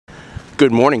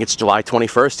Good morning. It's July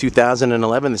 21st,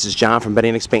 2011. This is John from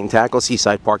Betty Nicks Paint and Tackle,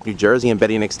 Seaside Park, New Jersey, and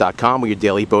BettyNicks.com with your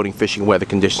daily boating, fishing, weather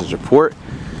conditions report.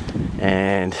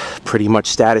 And pretty much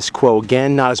status quo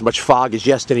again. Not as much fog as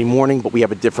yesterday morning, but we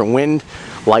have a different wind,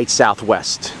 light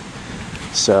southwest.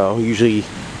 So usually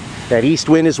that east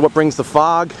wind is what brings the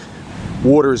fog.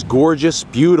 Water is gorgeous,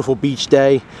 beautiful beach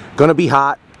day. Gonna be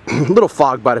hot, a little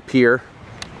fog by the pier.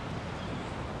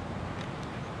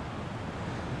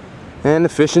 And the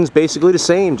fishing's basically the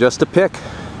same, just a pick.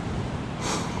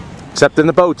 Except in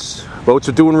the boats. Boats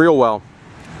are doing real well.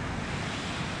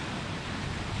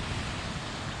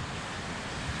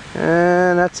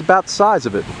 And that's about the size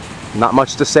of it. Not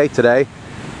much to say today.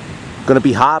 Gonna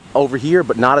be hot over here,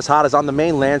 but not as hot as on the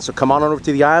mainland, so come on over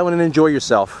to the island and enjoy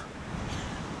yourself.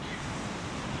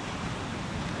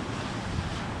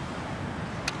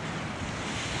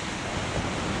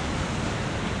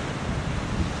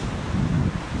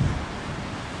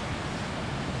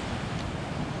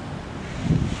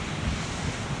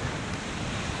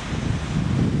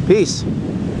 Peace.